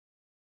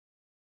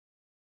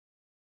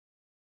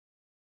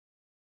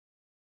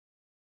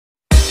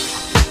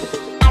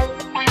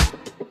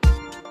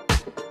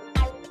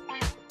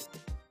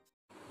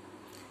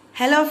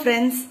Hello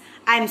friends,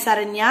 I am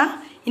Saranya.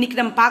 இன்னைக்கு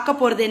நம்ம பார்க்க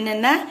போறது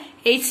என்னன்னா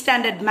 8th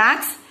standard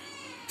maths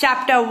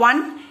chapter 1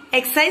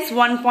 exercise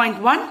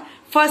 1.1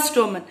 first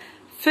Roman.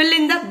 Fill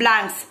in the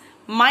blanks.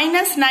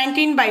 Minus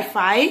 19 by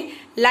 5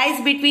 lies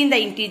between the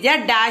integer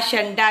dash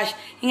and dash.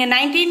 இங்க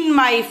 19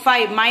 by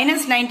 5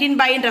 minus 19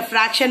 by என்ற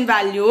fraction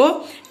value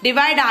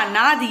divide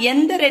ஆனா அது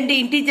எந்த ரெண்டு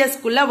integers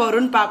குள்ள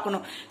வரும்னு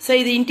பார்க்கணும். So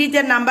இது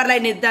integer number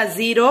line இதுதான்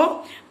 0,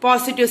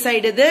 positive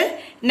side இது,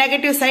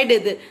 negative side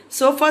இது.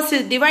 So first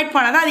divide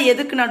பண்ணாதான் அது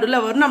எதுக்கு நடுவுல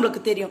வரும்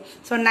நம்மளுக்கு தெரியும்.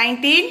 So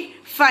 19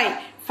 5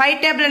 5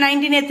 table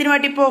 19 எத்தனை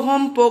வாட்டி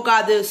போகும்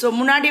போகாது. So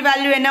முன்னாடி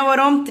value என்ன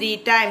வரும் 3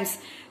 times.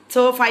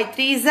 So 5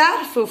 3s are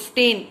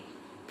 15.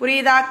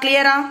 புரியுதா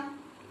clear-ஆ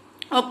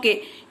ஓகே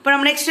இப்போ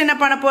நம்ம நெக்ஸ்ட் என்ன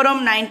பண்ண போறோம்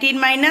 19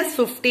 minus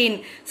 15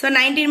 so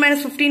 19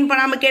 minus 15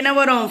 பண்ணா நமக்கு என்ன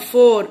வரும்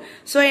 4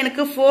 so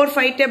எனக்கு 4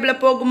 5 டேபிள்ல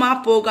போகுமா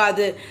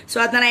போகாது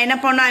so அத நான் என்ன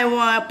பண்ணா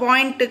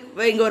பாயிண்ட்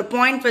இங்க ஒரு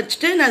பாயிண்ட்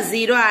வச்சிட்டு நான்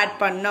 0 ஆட்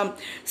பண்ணனும்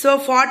so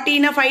 40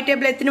 னா 5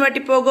 டேபிள்ல எத்தனை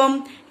வாட்டி போகும்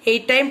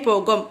 8 டைம்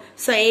போகும்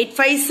so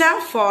 8 5s are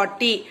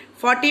 40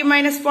 40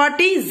 minus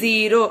 40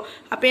 0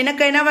 அப்ப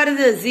எனக்கு என்ன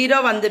வருது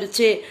 0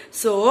 வந்துருச்சு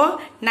so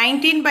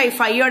 19 by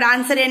 5 ஓட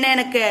ஆன்சர் என்ன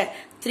எனக்கு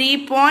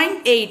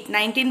 3.8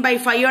 19 by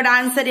 5 ஓட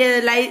ஆன்சர்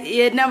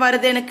என்ன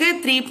வருது எனக்கு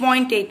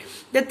 3.8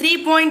 இந்த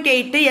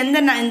 3.8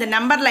 இந்த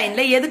நம்பர்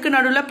லைன்ல எதுக்கு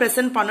நடுவுல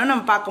பிரசன்ட் பண்ணனும்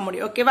நம்ம பார்க்க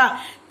முடியும் ஓகேவா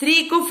 3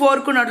 க்கு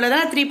 4 க்கு நடுவுல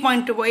தான்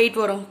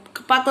 3.8 வரும்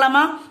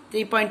பார்க்கலாமா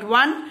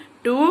 3.1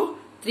 2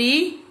 3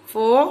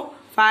 4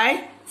 5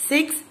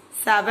 6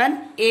 7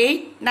 8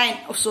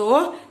 9 so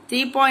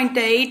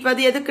 3.8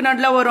 வது எதுக்கு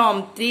நடுவுல வரும்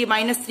 3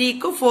 minus 3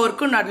 க்கு 4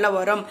 க்கு நடுவுல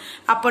வரும்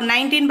அப்ப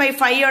 19 by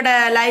 5 ஓட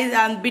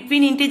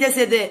between integers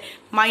எது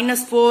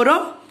 -4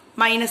 உம்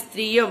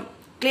 -3 உம்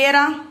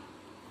clear-ஆ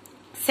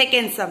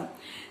second sum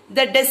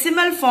the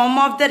decimal form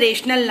of the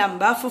rational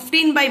number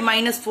 15 by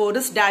 -4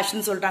 is dash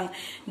ன்னு சொல்றாங்க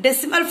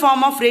decimal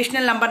form of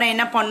rational number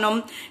என்ன பண்ணனும்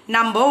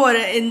நம்ம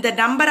ஒரு இந்த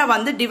நம்பரை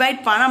வந்து டிவைட்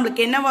பண்ணா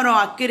நமக்கு என்ன வரும்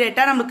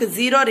அக்யூரேட்டா நமக்கு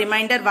 0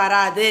 ரிமைண்டர்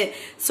வராது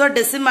சோ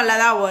டெசிமல்ல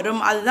தான்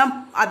வரும் அதுதான்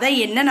அத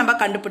என்ன நம்ம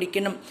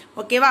கண்டுபிடிக்கணும்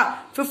ஓகேவா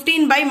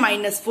 15 by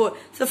 -4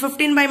 so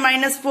 15 by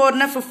 -4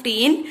 னா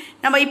 15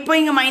 நம்ம இப்போ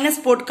இங்க மைனஸ்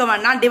போட்டுக்க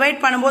வேண்டாம்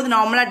டிவைட் பண்ணும்போது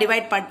நார்மலா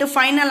டிவைட் பண்ணிட்டு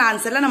ஃபைனல்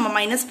ஆன்சர்ல நம்ம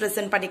மைனஸ்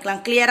பிரசன்ட்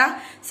பண்ணிக்கலாம் கிளியரா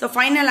சோ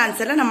ஃபைனல்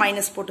ஆன்சர்ல நம்ம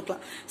மைனஸ்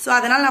போட்டுக்கலாம் சோ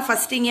அதனால நான்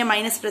ஃபர்ஸ்ட் இங்க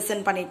மைனஸ்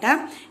பிரசன்ட் பண்ணிட்டேன்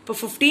இப்போ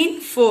 15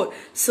 4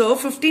 சோ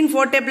 15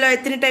 4 டேபிள்ல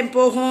எத்தனை டைம்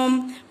போகும்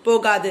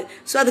போகாது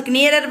சோ அதுக்கு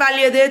நியரர்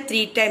வேல்யூ எது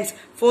 3 times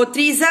 4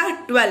 3s are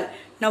 12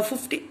 now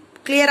 50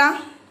 clear-ஆ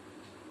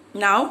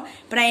now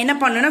இப்போ நான் என்ன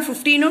பண்ணனும்னா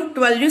 15 உம்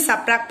 12 உம்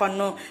சப்ட்ராக்ட்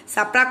பண்ணனும்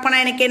சப்ட்ராக்ட் பண்ணா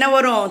எனக்கு என்ன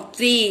வரும்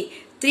 3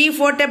 3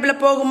 4 டேபிள்ல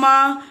போகுமா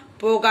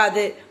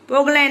போகாது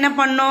போகல என்ன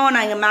பண்ணோம்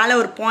நான் இங்க மேல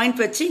ஒரு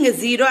பாயிண்ட் வச்சு இங்க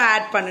 0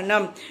 ஆட்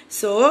பண்ணனும்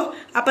சோ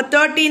அப்ப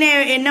 13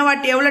 என்ன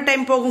வாட் எவ்வளவு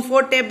டைம் போகும்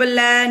 4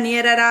 டேபிள்ல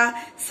நியரரா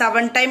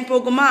 7 டைம்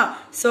போகுமா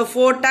சோ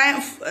 4 டைம்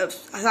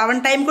 7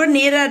 டைம் கூட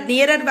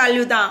நியரர்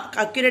வேல்யூ தான்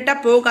அக்யூரேட்டா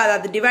போகாது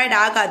அது டிவைட்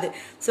ஆகாது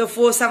சோ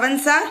 4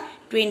 7s are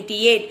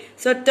 28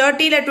 சோ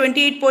 30 ல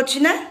 28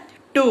 போச்சுனா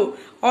 2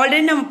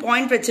 ஆல்ரெடி நம்ம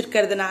பாயிண்ட்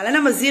வச்சிருக்கிறதுனால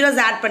நம்ம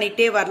zeros ஆட்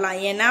பண்ணிட்டே வரலாம்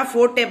ஏனா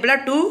 4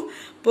 டேபிள்ல 2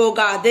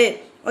 போகாது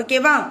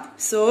ஓகேவா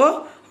சோ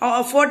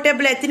 4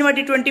 டேபிள் எத்தனை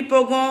வாட்டி 20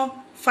 போகும்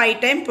 5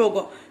 டைம்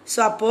போகும் சோ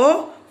அப்போ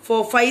 4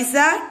 5s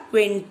are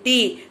 20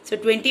 so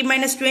 20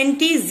 minus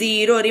 20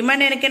 0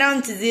 reminder எனக்கு என்ன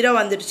வந்து 0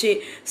 வந்துருச்சு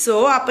சோ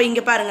அப்ப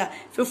இங்க பாருங்க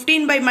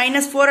 15 by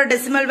 -4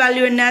 டெசிமல்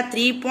வேல்யூ என்ன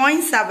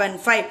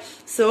 3.75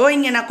 சோ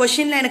இங்க நான்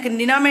क्वेश्चनல எனக்கு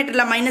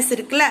டினாமினேட்டர்ல மைனஸ்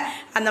இருக்குல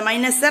அந்த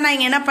மைனஸ் தான் நான்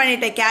இங்க என்ன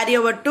பண்ணிட்டேன் கேரி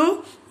ஓவர் டு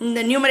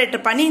இந்த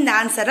நியூமரேட்டர் பண்ணி இந்த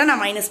ஆன்சரை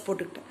நான் மைனஸ்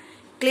போட்டுட்டேன்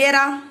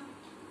கிளியரா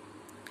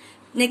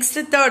next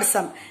third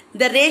sum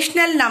the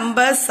rational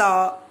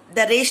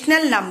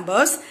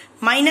numbers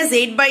minus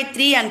 8 by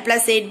 3 and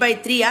plus 8 by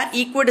 3 are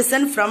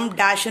equidistant from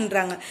dash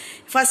ன்றாங்க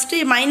first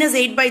minus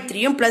 8 by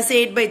 3 யும் plus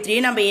 8 by 3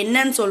 நம்ம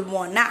என்னன்னு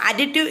சொல்வோம்னா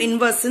additive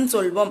inverse ன்னு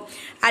சொல்வோம்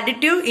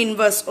additive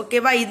inverse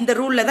ஓகேவா இந்த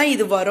ரூல்ல தான்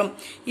இது வரும்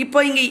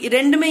இப்போ இங்க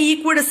ரெண்டுமே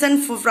equidistant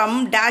from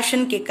dash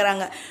ன்னு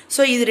கேக்குறாங்க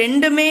சோ இது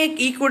ரெண்டுமே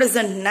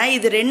equidistantனா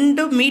இது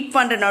ரெண்டும் மீட்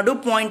பண்ற நடு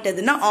பாயிண்ட்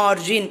எதுனா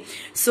origin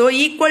சோ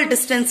equal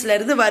distanceல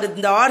இருந்து வருது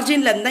இந்த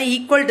originல இருந்து தான்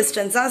equal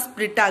distance-ஆ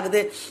ஸ்ப்ளிட்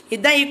ஆகுது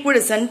இதுதான்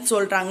equidistant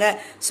சொல்றாங்க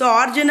சோ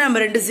origin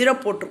நம்ம ரெண்டு 0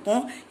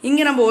 போட்டுருக்கோம்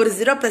இங்க நம்ம ஒரு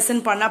 0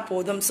 பிரசன்ட் பண்ணா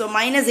போதும் so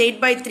 -8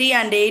 by 3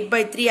 and 8 by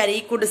 3 are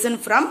equidistant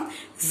from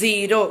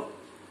 0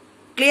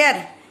 clear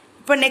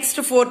இப்போ next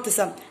fourth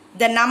sum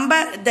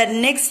the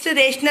next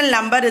rational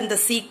number in the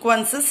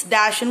sequence is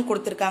dash ன்னு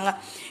கொடுத்திருக்காங்க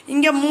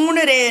இங்க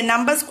மூணு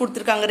நம்பர்ஸ்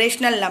கொடுத்திருக்காங்க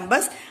rational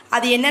numbers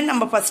அது என்ன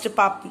நம்ம ஃபர்ஸ்ட்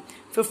பாப்போம்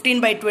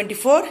 15 by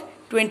 24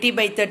 20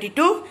 by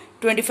 32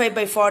 25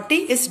 by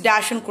 40 is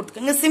dash ன்னு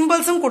கொடுத்திருக்காங்க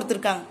சிம்பல்ஸும்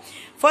கொடுத்திருக்காங்க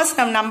ஃபர்ஸ்ட்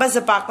நம்ம நம்பர்ஸ்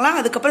பார்க்கலாம்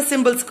அதுக்கு அப்புறம்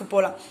சிம்பல்ஸ்க்கு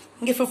போலாம்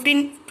இங்க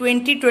 15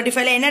 20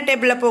 25 ல என்ன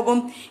டேபிள்ல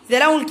போகும்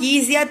இதெல்லாம் உங்களுக்கு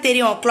ஈஸியா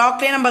தெரியும்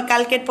கிளாக்லயே நம்ம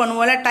கால்குலேட்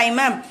பண்ணுவோம்ல டைம்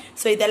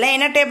சோ இதெல்லாம்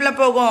என்ன டேபிள்ல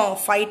போகும்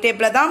 5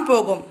 டேபிள்ல தான்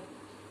போகும்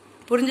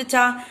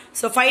புரிஞ்சுச்சா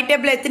சோ 5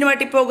 டேபிள்ல எத்தனை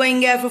வாட்டி போகும்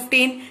இங்க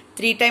 15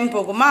 3 டைம்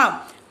போகுமா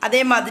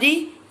அதே மாதிரி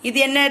இது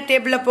என்ன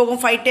டேபிள்ல போகும்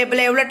 5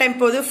 டேபிள்ல எவ்வளவு டைம்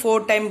போகுது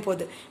 4 டைம்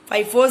போகுது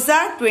 5 4s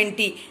are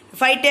 20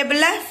 5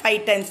 டேபிள்ல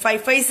 5 times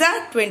 5 5s are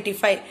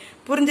 25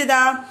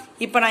 புரிஞ்சுதா?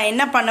 இப்போ நான்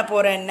என்ன பண்ண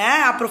போறேன்னா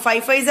அப்புறம்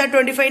 5 5s are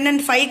 25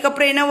 and 5க்கு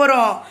அப்புறம் என்ன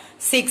வரும்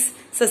 6.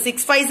 So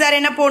 6 5s are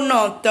என்ன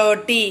போடணும்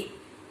 30.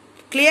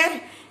 கிளியர்?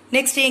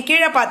 நெக்ஸ்ட்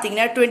கீழே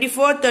பார்த்தீங்கன்னா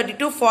 24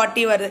 32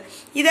 40 வருது.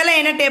 இதெல்லாம்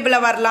என்ன டேபிள்ல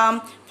வரலாம்?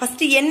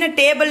 ஃபர்ஸ்ட் என்ன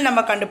டேபிள்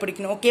நம்ம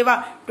கண்டுபிடிக்கணும். ஓகேவா?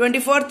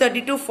 24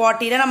 32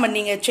 40 நம்ம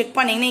நீங்க செக்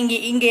பண்ணீங்கன்னா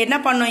இங்க என்ன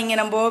பண்ணோம், இங்க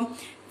நம்ம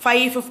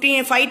 5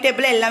 15 5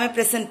 டேபிள் எல்லாமே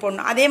பிரசன்ட்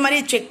பண்ணணும். அதே மாதிரி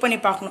செக் பண்ணி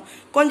பார்க்கணும்.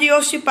 கொஞ்சம்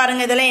யோசிச்சு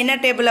பாருங்க இதெல்லாம் என்ன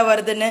டேபிள்ல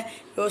வருதுன்னு.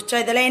 யோசிச்சா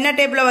இதெல்லாம் என்ன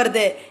டேபிள்ல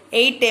வருது?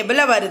 8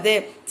 டேபிள்ல வருது.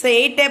 ஸோ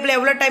 8 டேபிள்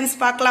எவ்வளோ டைம்ஸ்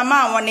பார்க்கலாமா?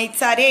 1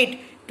 8s are 8,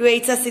 2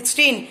 8s are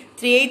 16,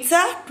 3 8s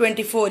are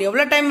 24.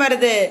 எவ்வளோ டைம்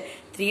வருது?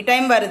 3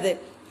 டைம் வருது.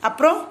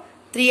 அப்புறம்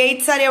 3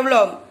 8s are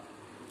எவ்வளோ?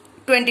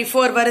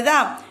 24 வருதா?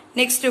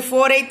 Next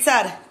 4 8s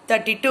are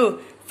 32,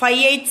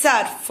 5 8s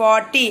are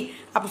 40.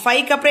 அப்போ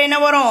 5க்கு அப்புறம் என்ன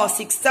வரும்?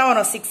 6 தான்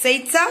வரும். 6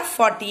 8s are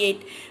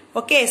 48.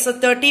 Okay, so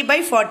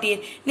 30/48.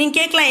 நீங்கள்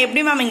கேட்கலாம்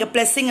எப்படி மேம் இங்கே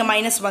ப்ளஸ் இங்கே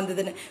மைனஸ்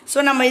வந்ததுன்னு. ஸோ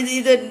நம்ம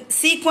இது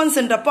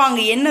சீக்வன்ஸ்ன்றப்போ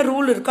அங்கே என்ன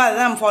ரூல் இருக்கோ அதை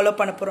தான் நம்ம ஃபாலோ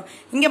பண்ண போகிறோம்.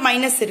 இங்கே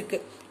மைனஸ்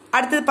இருக்குது,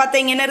 அடுத்தது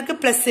பார்த்தா இங்கே என்ன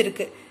இருக்குது? ப்ளஸ்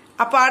இருக்குது.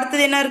 அப்போ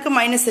அடுத்தது என்ன இருக்குது?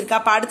 மைனஸ் இருக்குது.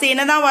 அப்போ அடுத்து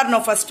என்ன தான்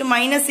வரணும்? ஃபர்ஸ்ட்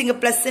மைனஸ், இங்கே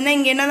ப்ளஸ்ன்னா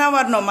இங்கே என்ன தான்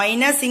வரணும்?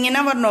 மைனஸ், இங்கே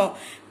என்ன வரணும்?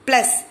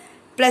 ப்ளஸ்.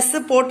 ப்ளஸ்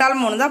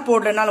போட்டாலும் ஒன்று தான்,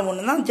 போடனாலும்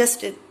ஒன்று தான்.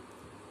 Just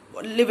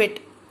live it.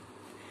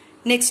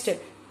 நெக்ஸ்ட்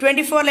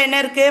 24ல என்ன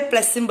இருக்கு?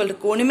 பிளஸ் சிம்பிள்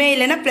இருக்கு. ஒண்ணுமே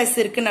இல்லைன்னா பிளஸ்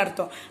இருக்குன்னு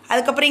அர்த்தம்.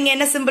 அதுக்கப்புறம் இங்க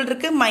என்ன சிம்பிள்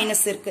இருக்கு?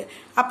 மைனஸ் இருக்கு.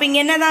 அப்ப இங்க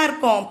என்னதான்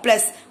இருக்கும்?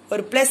 பிளஸ்.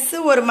 ஒரு பிளஸ்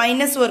ஒரு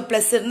மைனஸ் ஒரு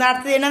பிளஸ் இருந்தா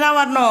அடுத்தது என்னதான்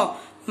வரணும்?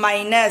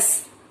 மைனஸ்.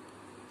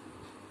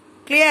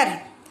 கிளியர்?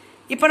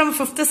 இப்போ நம்ம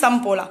 5th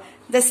சம் போலாம்.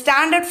 The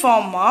standard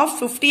form of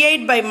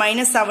 58 by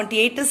minus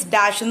 78 is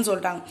dash ன்னு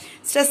சொல்றாங்க.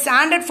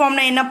 ஸ்டாண்டர்ட்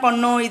ஃபார்ம்னா என்ன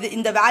பண்ணும்? இது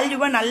இந்த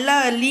வேல்யூவை நல்லா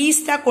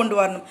லீஸ்டா கொண்டு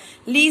வரணும்.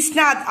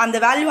 லீஸ்ட்னா அந்த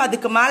வேல்யூ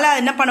அதுக்கு மேல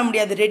என்ன பண்ண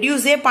முடியாது,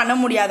 ரெடியூஸே பண்ண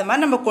முடியாத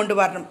மாதிரி நம்ம கொண்டு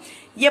வரணும்.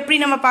 எப்படி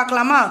நம்ம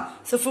பார்க்கலாமா?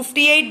 ஸோ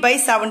 58 by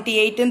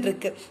 78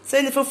 இருக்கு. ஸோ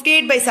இந்த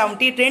 58 by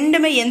 78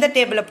 ரெண்டுமே எந்த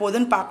டேபிளில்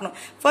போகுதுன்னு பார்க்கணும்.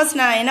 ஃபர்ஸ்ட்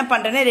நான் என்ன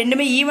பண்றேன்னா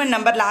ரெண்டுமே ஈவன்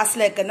நம்பர்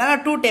லாஸ்ட்ல இருக்கிறதுனால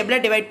நான் 2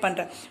 டேபிளில் டிவைட்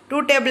பண்றேன்.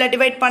 2 டேபிளில்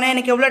டிவைட் பண்ண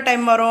எனக்கு எவ்வளோ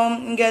டைம் வரும்?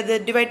 இங்க இது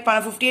டிவைட் பண்ண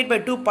 58 by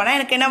 2 பண்ணா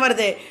எனக்கு என்ன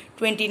வருது?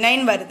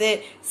 29 வருது.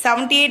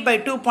 78 by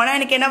 2 போனா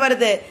எனக்கு என்ன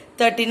வருது?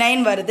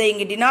 39 வருது.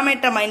 இங்க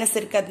டினாமினேட்டர் மைனஸ்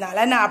இருக்கிறதுனால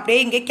நான் அப்படியே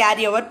இங்க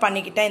கேரி ஓவர்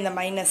பண்ணிக்கிட்டேன் இந்த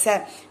மைனஸை.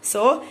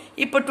 ஸோ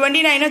இப்போ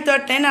 29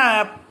 39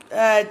 நான்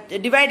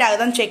டிவைட்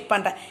ஆகுதான்னு செக்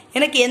பண்றேன்.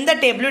 எனக்கு எந்த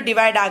டேபிளும்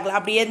டிவைட் ஆகல.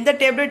 அப்படி எந்த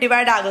டேபிளும்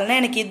டிவைட் ஆகலன்னா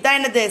எனக்கு இதுதான்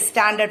என்னது?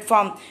 Standard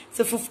form.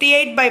 So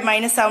 58 by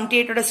minus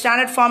 78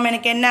 standard form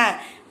எனக்கு என்ன?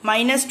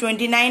 minus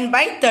 29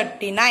 by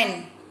 39.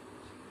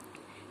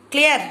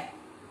 கிளியர்?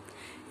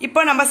 இப்போ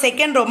நம்ம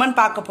செகண்ட் ரோமன்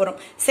பார்க்க போறோம்.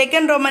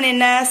 செகண்ட் ரோமன்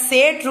என்ன? சே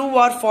ட்ரூ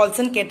ஆர்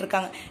ஃபால்ஸ்ன்னு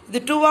கேட்டிருக்காங்க. இது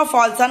ட்ரூ ஆர்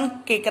ஃபால்ஸான்னு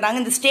கேட்கறாங்க.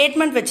 இந்த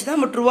ஸ்டேட்மெண்ட் வச்சு தான்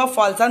நம்ம ட்ரூ ஆர்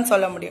ஃபால்ஸான்னு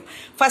சொல்ல முடியும்.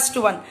 First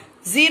one,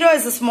 0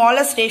 is the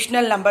smallest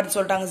rational number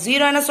சொல்றாங்க.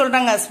 0 என்ன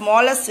சொல்றாங்க?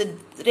 smallest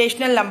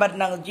rational number.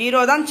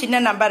 0 தான் சின்ன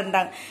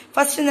நம்பர்ன்றாங்க.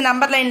 ஃபர்ஸ்ட் இந்த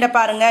நம்பர் லைன்ல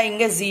பாருங்க,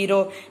 இங்க 0.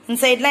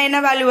 இன்சைட்ல என்ன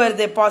வேல்யூ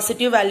வருது?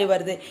 பாசிட்டிவ் வேல்யூ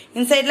வருது.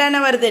 இன்சைட்ல என்ன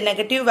வருது?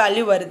 நெகட்டிவ்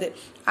வேல்யூ வருது.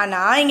 ஆனா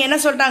இங்க என்ன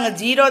சொல்றாங்க?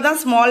 0 தான்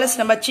ஸ்மாலஸ்ட்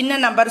நம்பர், சின்ன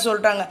நம்பர்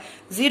சொல்றாங்க.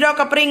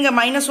 0க்கு அப்புறம் இங்க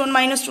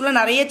 -1 -2ல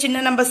நிறைய சின்ன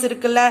நம்பர்ஸ்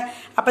இருக்குல்ல.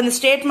 அப்ப இந்த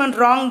ஸ்டேட்மெண்ட்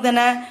ராங்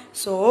தானே.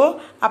 சோ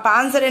அப்ப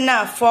ஆன்சர் என்ன?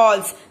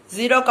 ஃபால்ஸ்.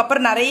 0க்கு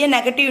அப்புறம் நிறைய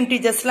நெகட்டிவ்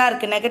இன்டிஜர்ஸ்லாம்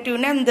இருக்கு.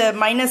 நெகட்டிவ்னா இந்த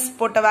மைனஸ்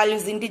போட்ட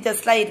வேல்யூஸ்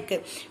இன்டிஜர்ஸ்லாம் இருக்கு.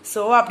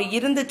 சோ அப்படி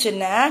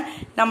இருந்துச்சுன்னா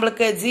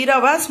நம்மளுக்கு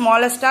 0வை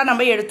ஸ்மாலஸ்டா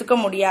நம்ம எடுத்துக்க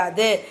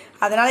முடியாது.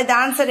 அதனால இது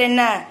ஆன்சர்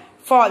என்ன?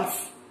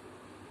 ஃபால்ஸ்.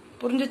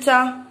 புரிஞ்சுச்சா?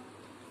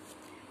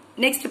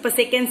 நெக்ஸ்ட் இப்ப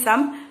second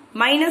sum.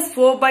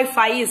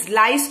 -4/5 is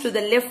lies to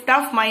the left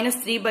of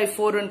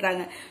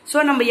 -3/4ன்றாங்க. So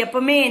நம்ம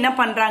எப்பவுமே என்ன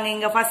பண்றாங்க,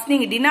 இங்க ஃபர்ஸ்ட்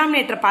நீங்க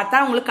டினாமினேட்டர் பார்த்தா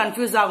உங்களுக்கு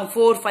கன்ஃபியூஸ் ஆகும்.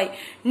 4 5.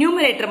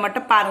 நியூமரேட்டர்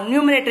மட்டும் பாருங்க.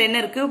 நியூமரேட்டர் என்ன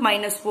இருக்கு?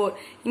 -4.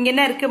 இங்க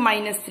என்ன இருக்கு?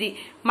 -3.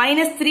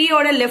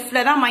 -3யோட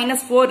லெஃப்ட்ல தான்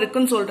 -4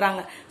 இருக்குன்னு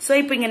சொல்றாங்க. சோ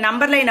இப்போ இங்க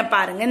நம்பர் லைனை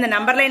பாருங்க. இந்த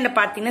நம்பர் லைன்ல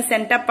பாத்தீங்கன்னா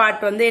சென்டர்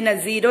பார்ட் வந்து என்ன?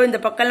 0.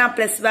 இந்த பக்கம்லாம்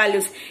பிளஸ்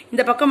வேல்யூஸ்,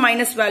 இந்த பக்கம்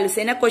மைனஸ் வேல்யூஸ்.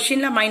 ஏன்னா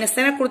கொஸ்டின்ல மைனஸ்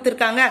தானே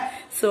கொடுத்துருக்காங்க.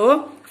 சோ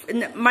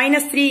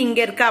 -3 இங்க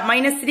இருக்கா?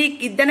 -3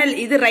 இதன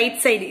இது ரைட்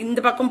சைடு. இந்த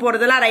பக்கம்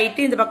போறதெல்லாம் ரைட்,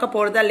 இந்த பக்கம்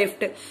போறதா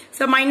லெஃப்ட்.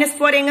 சோ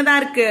 -4 எங்க தான்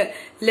இருக்கு?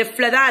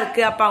 லெஃப்ட்ல தான்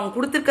இருக்கு. அப்ப அவங்க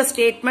கொடுத்திருக்க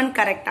ஸ்டேட்மெண்ட்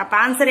கரெக்ட். அப்ப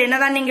ஆன்சர்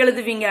என்னதான் நீங்க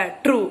எழுதுவீங்க?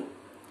 ட்ரூ.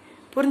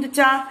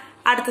 புரிஞ்சுச்சா?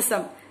 அடுத்த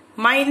சம்.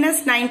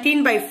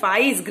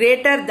 -19/5 is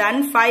greater than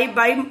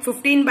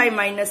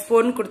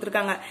 15/-4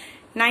 கொடுத்திருக்காங்க.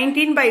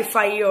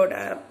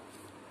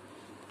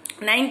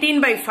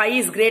 19/5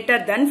 is greater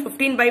than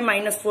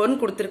 15/-4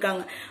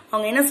 கொடுத்திருக்காங்க.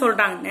 அவங்க என்ன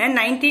சொல்றாங்கன்னா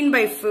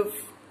 -19/5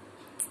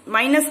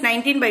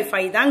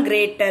 தான்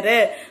கிரேட்டர்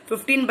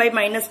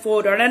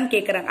 15/-4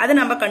 கேக்குறாங்க. அதை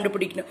நம்ம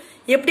கண்டுபிடிக்கணும்.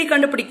 எப்படி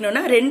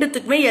கண்டுபிடிக்கணும்னா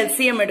ரெண்டுத்துக்குமே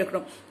எல்சிஎம்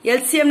எடுக்கணும்.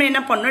 எல்சிஎம் என்ன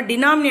பண்ணணும்?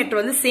 டினாமினேட்டர்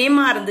வந்து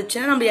சேமா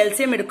இருந்துச்சுன்னா நம்ம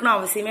எல்சிஎம் எடுக்கணும்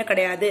அவசியமே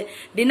கிடையாது.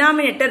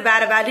 டினாமினேட்டர்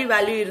வேற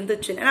வேல்யூ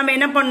இருந்துச்சுன்னா நம்ம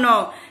என்ன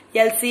பண்ணணும்?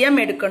 எல்சிஎம்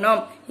எடுக்கணும்.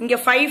 இங்க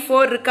 5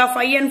 4 இருக்கா?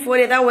 5 and 4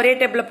 ஏதாவது ஒரே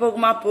டேபிள்ல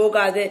போகுமா?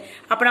 போகாது.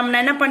 அப்ப நம்ம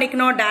என்ன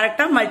பண்ணிக்கணும்?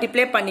 டைரக்டா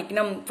மல்டிப்ளை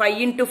பண்ணிக்கணும். 5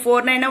 into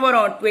 4 என்ன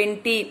வரும்?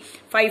 20.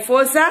 5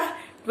 4s are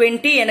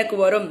 20 எனக்கு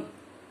வரும்.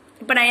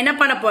 இப்ப நான் என்ன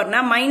பண்ண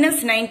போறேன்னா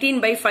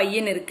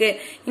 -19/5 இருக்கு.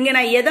 இங்க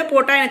நான் எதை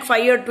போட்டா எனக்கு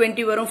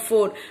 5/20 வரும்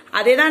 4.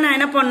 அதே தான் நான்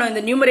என்ன பண்ணணும்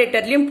இந்த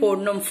நியூமரேட்டர்லயும்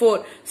போடணும் 4.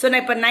 சோ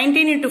நான் இப்ப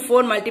 19 into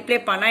 4 மல்டிப்ளை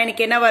பண்ணா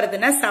எனக்கு என்ன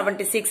வருதுன்னா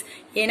 76.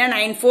 ஏன்னா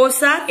 9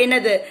 4s are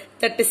என்னது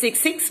 36,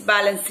 6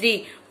 balance 3.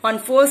 1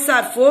 4s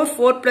are 4,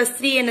 4 plus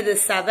 3 என்னது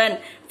 7,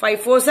 5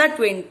 4s are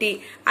 20.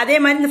 அதே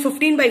மாதிரி இந்த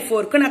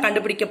 15/4க்கு நான்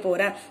கண்டுபிடிக்க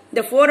போறேன்.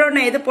 இந்த 4 ஓட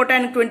நான் எது போட்டா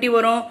எனக்கு 20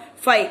 வரும்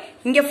 5.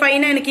 இங்க 5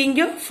 னா எனக்கு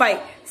இங்கயும் 5.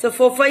 So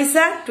 4 5s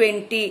are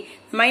 20.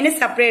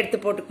 மைனஸ் அப்படியே எடுத்து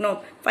போட்டுக்கணும்.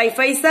 5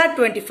 5s are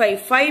 25.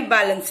 5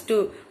 balance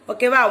 2.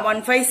 ஓகேவா 1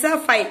 5s are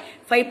 5.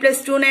 5 plus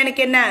 2 னா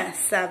எனக்கு என்ன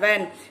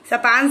 7. So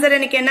அப்ப ஆன்சர்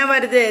எனக்கு என்ன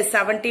வருது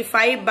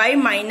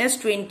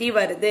 75/-20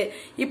 வருது.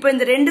 இப்போ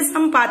இந்த ரெண்டு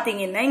சம்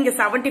பாத்தீங்கன்னா இங்க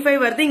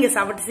 75 வருது, இங்க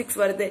 76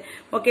 வருது.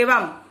 ஓகேவா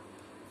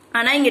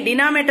ஆனா இங்க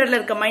டினாமினேட்டர்ல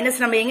இருக்க மைனஸ்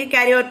நம்ம எங்க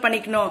கேரி அவுட்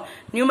பண்ணிக்கணும்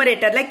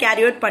நியூமரேட்டர்ல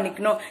கேரி அவுட்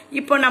பண்ணிக்கணும்.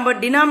 இப்போ நம்ம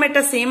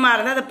டினாமினேட்டர் சேமா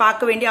இருந்தா அதை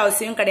பார்க்க வேண்டிய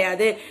அவசியம்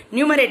கிடையாது.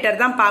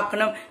 நியூமரேட்டர் தான்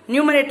பார்க்கணும்.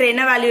 நியூமரேட்டர்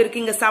என்ன வேல்யூ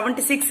இருக்கு இங்க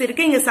 76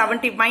 இருக்கு, இங்க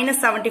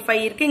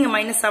 -75 இருக்கு, இங்க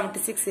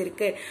 -76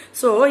 இருக்கு.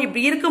 சோ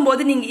இப்படி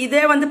இருக்கும்போது நீங்க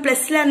இதே வந்து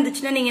பிளஸ்ல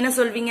இருந்துச்சுன்னா நீங்க என்ன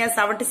சொல்வீங்க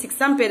 76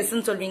 தான்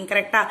பெருசுன்னு சொல்வீங்க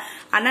கரெக்டா.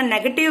 ஆனா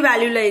நெகட்டிவ்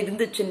வேல்யூல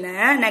இருந்துச்சுன்னா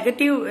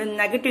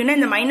நெகட்டிவ்னா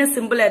இந்த மைனஸ்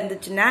சிம்பிள்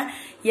இருந்துச்சுன்னா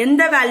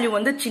எந்த வேல்யூ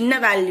வந்து சின்ன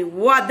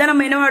வேல்யூவோ அதான்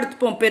நம்ம என்னவா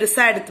எடுத்துப்போம்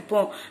பெருசா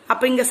எடுத்துப்போம்.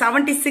 அப்ப இங்க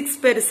 76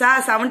 பெருசா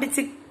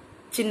 76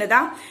 சின்னதா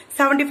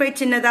 75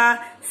 சின்னதா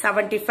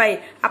 75.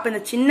 அப்ப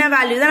இந்த சின்ன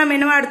வேல்யூ தான் நம்ம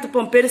என்னவா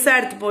எடுத்துப்போம் பெருசா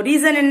எடுத்துப்போம்.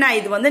 ரீசன் என்ன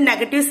இது வந்து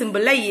நெகட்டிவ்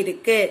சிம்பிள்ல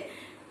இருக்கு.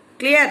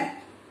 கிளியர்.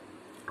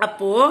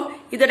 அப்போ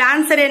இதோட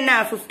ஆன்சர் என்ன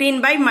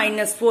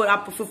 15/-4.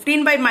 அப்போ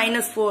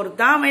 15/-4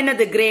 தான்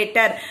என்னது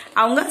கிரேட்டர்.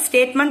 அவங்க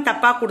ஸ்டேட்மெண்ட்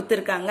தப்பா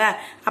கொடுத்திருக்காங்க.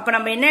 அப்ப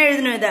நம்ம என்ன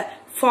எழுதணும் இத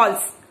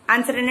ஃபால்ஸ்.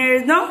 ஆன்சர் என்ன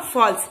எழுதணும்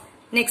falls.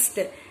 Next,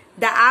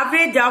 the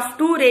average of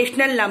two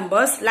rational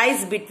numbers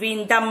lies between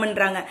them.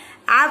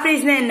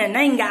 Average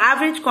என்னன்னா இங்க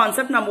average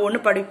concept நம்ம ஒன்னு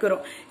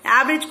படிக்கிறோம்.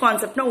 average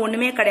conceptனா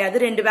ஒண்ணுமே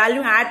கிடையாது. ரெண்டு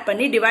வேல்யூ ஆட்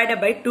பண்ணி divided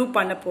by 2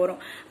 பண்ண போறோம்.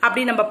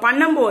 அப்படி நம்ம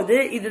பண்ணும்போது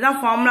இதுதான்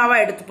ஃபார்முலாவா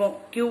எடுத்துப்போம்.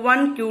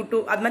 Q1 Q2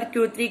 அது மாதிரி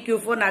Q3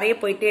 Q4 நிறைய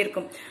போயிட்டே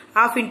இருக்கும்.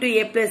 half into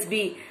a plus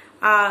b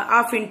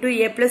half into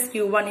a plus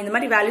q1 இந்த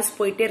மாதிரி வேல்யூஸ்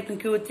போயிட்டே இருக்கும்.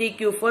 q3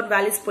 q4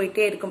 வேல்யூஸ்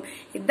போயிட்டே இருக்கும்.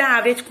 இதுதான்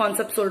ஆவரேஜ்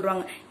கான்செப்ட்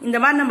சொல்றாங்க. இந்த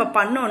மாதிரி நம்ம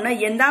பண்ணோம்னா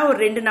எந்த ஒரு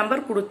ரெண்டு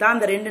நம்பர் கொடுத்தா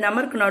அந்த ரெண்டு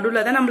நம்பருக்கு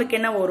நடுவுல தான் நம்மளுக்கு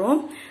என்ன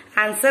வரும்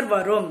ஆன்சர்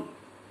வரும்.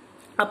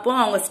 அப்போ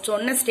அவங்க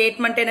சொன்ன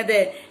ஸ்டேட்மெண்ட்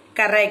என்னது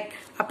கரெக்ட்.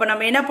 அப்ப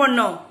நம்ம என்ன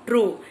பண்ணோம்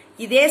ட்ரூ.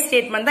 இதே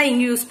ஸ்டேட்மெண்ட் தான்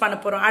இங்க யூஸ் பண்ண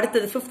போறோம்.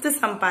 அடுத்தது 5th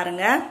சம்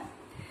பாருங்க.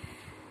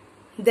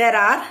 there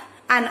are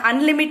an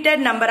unlimited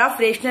number of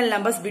rational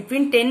numbers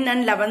between 10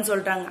 and 11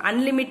 சொல்றாங்க.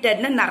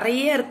 unlimitedனா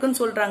நிறைய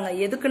இருக்குன்னு சொல்றாங்க.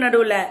 எதுக்கு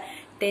நடுவுல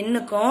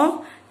 10க்கும்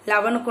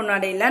 11க்கும்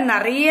நடுவுல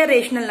நிறைய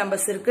ரேஷனல்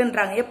நம்பர்ஸ்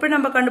இருக்குன்றாங்க. எப்படி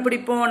நம்ம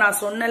கண்டுபிடிப்போம்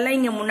நான் சொன்னல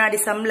இங்க முன்னாடி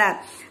சம்ல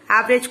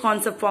ஆவரேஜ்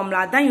கான்செப்ட் ஃபார்முலா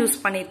தான் யூஸ்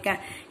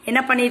பண்ணிருக்கேன். என்ன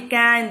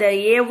பண்ணிருக்கேன் இந்த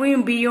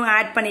ஏவும் பியும்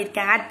ஆட்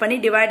பண்ணிருக்கேன். ஆட் பண்ணி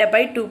டிவைடட்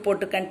பை 2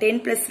 போட்டுருக்கேன். 10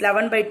 plus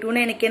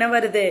 11/2 எனக்கு என்ன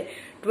வருது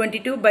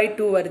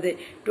 22/2 வருது.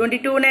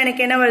 22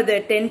 எனக்கு என்ன வருது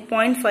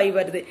 10.5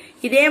 வருது.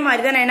 இதே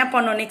மாதிரி தான் நான் என்ன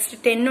பண்ணும் நெக்ஸ்ட்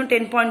 10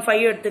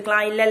 10.5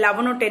 எடுத்துக்கலாம். இல்ல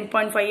 11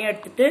 10.5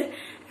 எடுத்துட்டு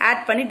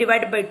ஆட் பண்ணி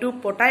டிவைடட் பை 2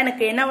 போட்டா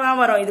எனக்கு என்னவா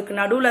வரும் இதுக்கு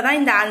நடுவுல தான்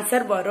இந்த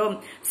ஆன்சர் வரும்.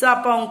 சோ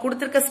அப்ப அவங்க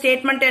கொடுத்திருக்க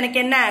ஸ்டேட்மெண்ட் எனக்கு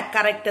என்ன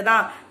கரெக்ட்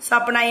தான். சோ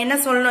அப்ப நான் என்ன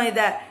சொல்லணும்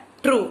இத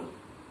ட்ரூ.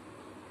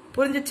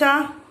 புரிஞ்சுச்சா?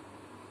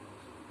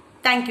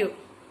 தேங்க்யூ.